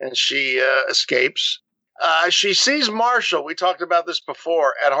 and she escapes. She sees Marshall. We talked about this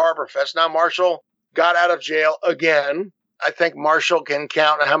before at Harborfest. Now Marshall got out of jail again. I think Marshall can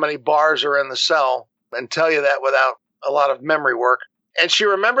count how many bars are in the cell and tell you that without a lot of memory work. And she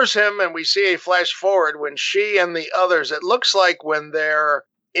remembers him, and we see a flash forward when she and the others, it looks like when they're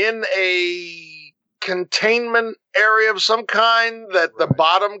in a containment area of some kind, that the Right.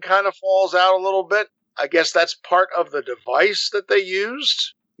 bottom kind of falls out a little bit. I guess that's part of the device that they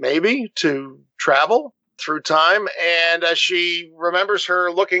used, maybe, to travel through time. And she remembers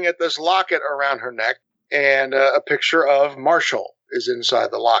her looking at this locket around her neck, and a picture of Marshall is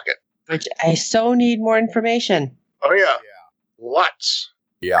inside the locket. Which I so need more information. Oh, yeah. Yeah. Lots.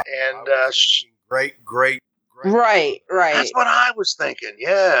 Yeah. And I was thinking great. Right. that's what I was thinking.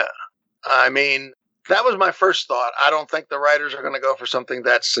 Yeah. I mean, that was my first thought. I don't think the writers are going to go for something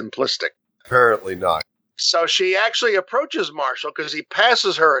that simplistic. Apparently not. So she actually approaches Marshall because he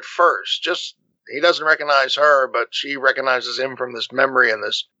passes her at first. Just he doesn't recognize her, but she recognizes him from this memory and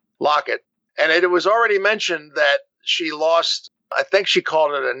this locket. And it was already mentioned that she lost, I think she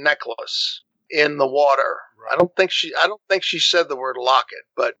called it a necklace in the water. Right. I don't think she said the word locket,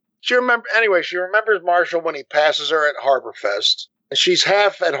 but she remembers Marshall when he passes her at Harborfest. And she's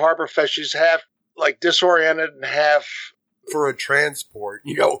half at Harborfest, she's half like disoriented and half For a transport,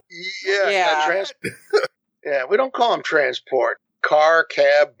 you know. Yeah. Yeah, we don't call them transport. Car,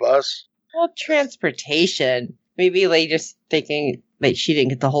 cab, bus. Well, transportation. Maybe like just thinking like she didn't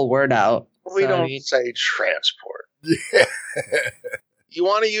get the whole word out. We So, don't I mean, say transport. Yeah. You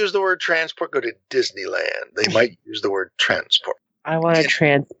want to use the word transport, go to Disneyland. They might use the word transport. I want a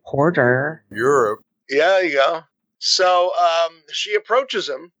transporter. Europe. Yeah, there you go. So she approaches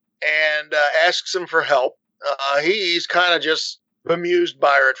him and asks him for help. He's kind of just bemused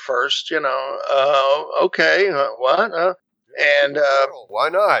by her at first, okay, what? And Why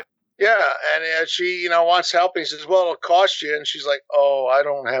not? yeah, and she, wants help. And he says, well, it'll cost you. And she's like, oh, I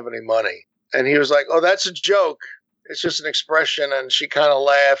don't have any money. And he was like, oh, that's a joke. It's just an expression. And she kind of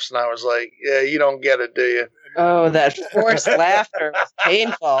laughs. And I was like, yeah, you don't get it, do you? Oh, that forced laughter was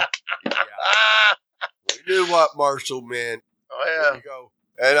painful. Yeah. Ah! We knew what Marshall meant. Oh, There yeah. you go.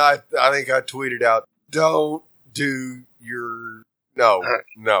 And I think I tweeted out, don't do your no.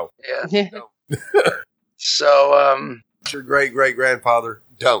 Yeah. So, It's your great grandfather.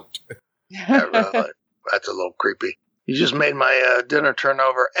 Don't. yeah, really, that's a little creepy. You just made my dinner turn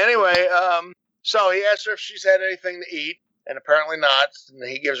over. Anyway, so he asked her if she's had anything to eat, and apparently not. And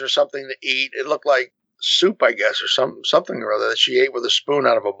he gives her something to eat. It looked like soup, I guess, or something or other that she ate with a spoon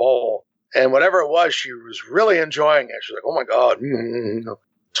out of a bowl. And whatever it was, she was really enjoying it. She's like, "Oh my god!"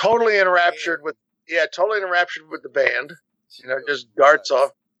 Totally enraptured with the band. Just darts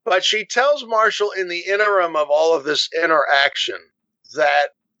off. But she tells Marshall in the interim of all of this interaction that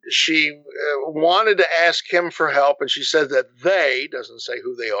she wanted to ask him for help, and she said that they, doesn't say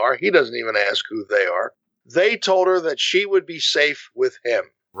who they are, he doesn't even ask who they are, they told her that she would be safe with him.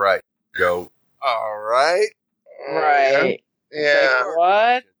 Right. Go. All right. Right. Yeah. Like,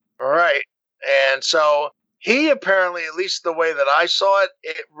 what? Right. And so he apparently, at least the way that I saw it,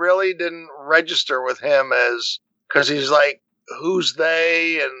 it really didn't register with him as, because he's like, who's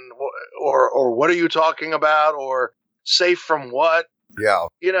they, and or what are you talking about, or safe from what? Yeah.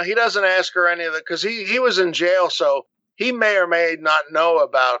 He doesn't ask her any of that because he was in jail, so he may or may not know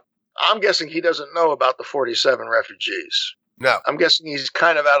about. I'm guessing he doesn't know about the 47 refugees. No. I'm guessing he's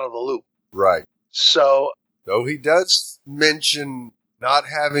kind of out of the loop. Right. So Though he does mention not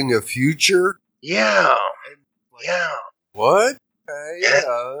having a future. yeah. What?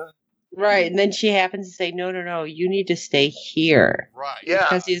 Yeah. Right. And then she happens to say, no, you need to stay here. Right. Yeah.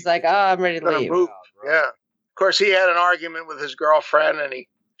 Because he's like, oh, I'm ready to Gonna leave. move. Yeah. Of course, he had an argument with his girlfriend, and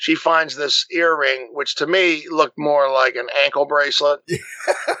she finds this earring, which to me looked more like an ankle bracelet.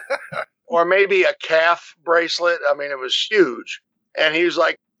 Or maybe a calf bracelet. I mean, it was huge. And he was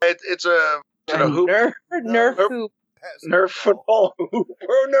like, it's a hoop. Nerf hoop. Nerf football hoop.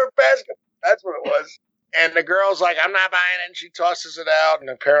 Or Nerf basketball. That's what it was. And the girl's like, I'm not buying it. And she tosses it out. And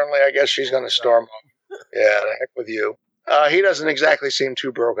apparently, I guess she's going to storm off. Yeah, the heck with you. He doesn't exactly seem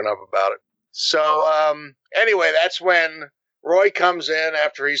too broken up about it. So, anyway, that's when Roy comes in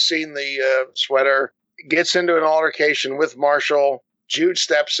after he's seen the sweater, gets into an altercation with Marshall. Jude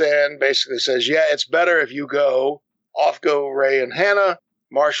steps in, basically says, yeah, it's better if you go. Off go Ray and Hannah.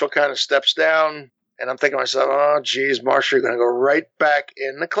 Marshall kind of steps down. And I'm thinking to myself, oh, geez, Marshall, you're going to go right back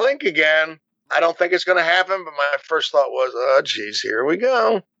in the clink again. I don't think it's going to happen, but my first thought was, oh, geez, here we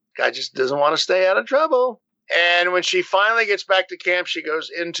go. Guy just doesn't want to stay out of trouble. And when she finally gets back to camp, she goes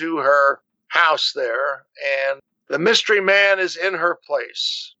into her house there, and the mystery man is in her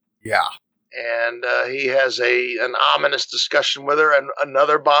place. Yeah. And he has an ominous discussion with her. And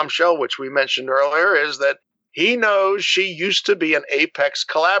another bombshell, which we mentioned earlier, is that he knows she used to be an Apex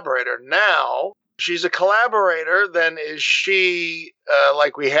collaborator. Now she's a collaborator. Then is she,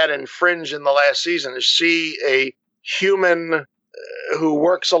 like we had in Fringe in the last season, is she a human who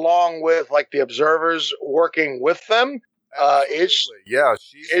works along with, like, the observers working with them?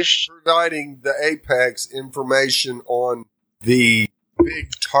 She's providing the Apex information on the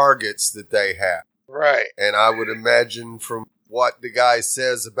big targets that they have. Right. And I would imagine from what the guy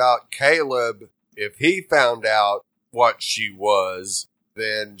says about Caleb, if he found out what she was,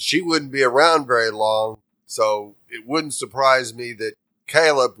 then she wouldn't be around very long. So it wouldn't surprise me that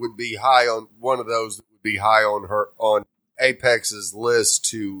Caleb would be high on one of those that would be high on Apex's list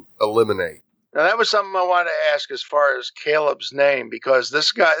to eliminate. Now, that was something I wanted to ask as far as Caleb's name, because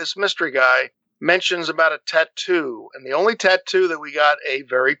this mystery guy, mentions about a tattoo. And the only tattoo that we got a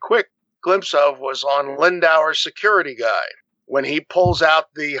very quick glimpse of was on Lindauer's security guy. When he pulls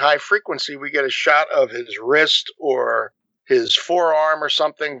out the high frequency, we get a shot of his wrist or his forearm or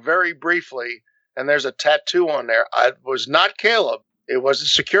something very briefly. And there's a tattoo on there. It was not Caleb. It was the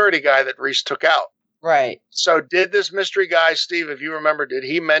security guy that Reese took out. Right. So did this mystery guy, Steve, if you remember, did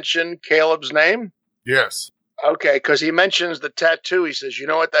he mention Caleb's name? Yes. Okay, because he mentions the tattoo. He says, you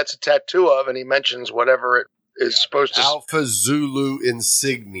know what that's a tattoo of? And he mentions whatever it is supposed to... Alpha Zulu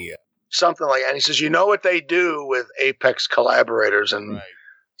insignia. Something like that. And he says, you know what they do with Apex collaborators? And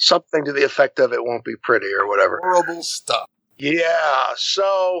something to the effect of it won't be pretty or whatever. Horrible stuff. Yeah,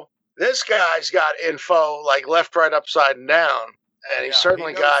 so this guy's got info like left, right, upside and down. And he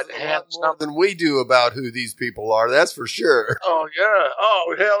certainly got hands more than we do about who these people are, that's for sure. Oh, yeah.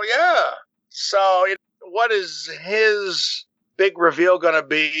 Oh, hell yeah. So what is his big reveal going to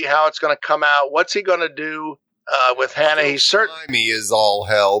be? How it's going to come out? What's he going to do with Hannah? He's certain he is all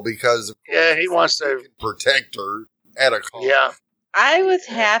hell because of course he wants to protect her at a cost. Yeah. I was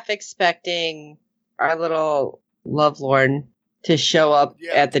half expecting our little lovelorn to show up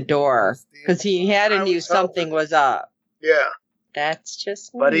at the door because he had to knew something was up. Yeah. That's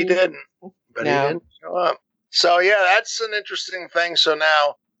just me. But he didn't. He didn't show up. So, yeah, that's an interesting thing. So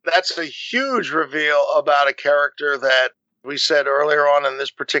now that's a huge reveal about a character that we said earlier on in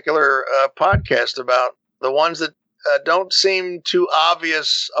this particular podcast about the ones that don't seem too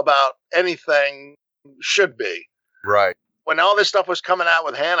obvious about anything should be. Right. When all this stuff was coming out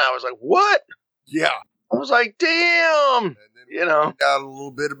with Hannah, I was like, what? Yeah. I was like, damn. And then out a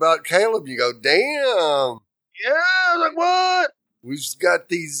little bit about Caleb. You go, damn. Yeah. I was like, what? We've got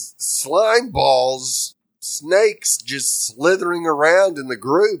these slime balls, snakes just slithering around in the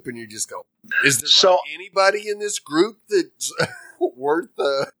group, and you just go, is there anybody in this group that's worth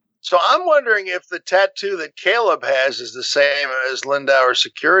So I'm wondering if the tattoo that Caleb has is the same as Lindauer's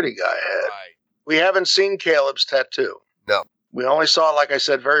security guy had. Right. We haven't seen Caleb's tattoo. No. We only saw it, like I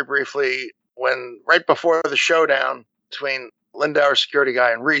said, very briefly right before the showdown between Lindauer's security guy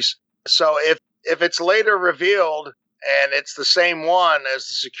and Reese. So if it's later revealed and it's the same one as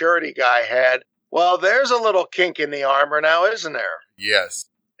the security guy had, well, there's a little kink in the armor now, isn't there? Yes.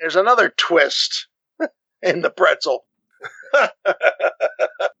 There's another twist in the pretzel. I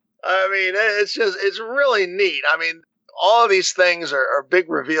mean, it's really neat. I mean, all of these things are big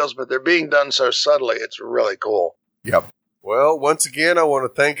reveals, but they're being done so subtly. It's really cool. Yep. Well, once again, I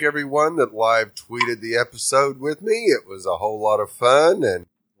want to thank everyone that live tweeted the episode with me. It was a whole lot of fun, and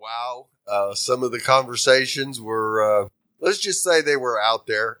wow. Some of the conversations were, let's just say they were out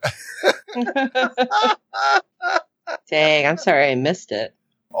there. Dang, I'm sorry I missed it.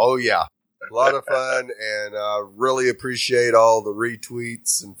 Oh, yeah. A lot of fun, and I really appreciate all the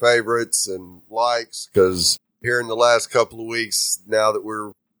retweets and favorites and likes, because here in the last couple of weeks, now that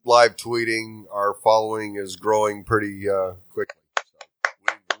we're live tweeting, our following is growing pretty quickly. So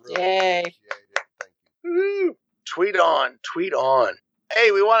we really Yay. appreciate it. Thank you. Woo! Tweet on, tweet on.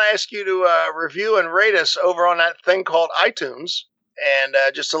 Hey, we want to ask you to review and rate us over on that thing called iTunes. And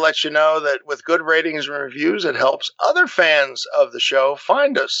just to let you know that with good ratings and reviews, it helps other fans of the show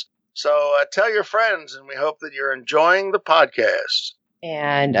find us. So tell your friends, and we hope that you're enjoying the podcast.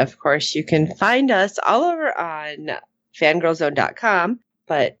 And of course, you can find us all over on fangirlzone.com,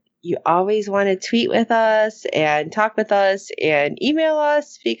 but you always want to tweet with us and talk with us and email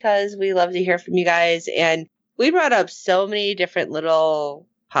us, because we love to hear from you guys. And we brought up so many different little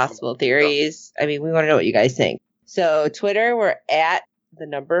possible theories. I mean, we want to know what you guys think. So Twitter, we're at the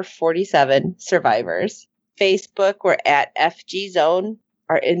number 47 survivors. Facebook, we're at FG Zone.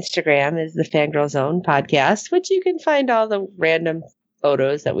 Our Instagram is the Fangirl Zone podcast, which you can find all the random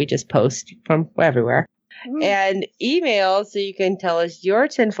photos that we just post from everywhere. And email, so you can tell us your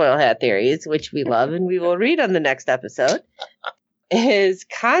tinfoil hat theories, which we love and we will read on the next episode, is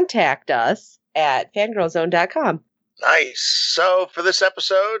contact us at fangirlzone.com. Nice. So for this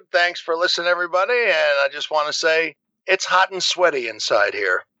episode, thanks for listening, everybody. And I just want to say it's hot and sweaty inside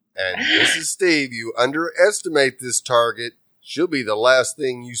here. And this is Steve. You underestimate this target, she'll be the last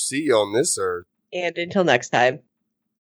thing you see on this earth. And until next time.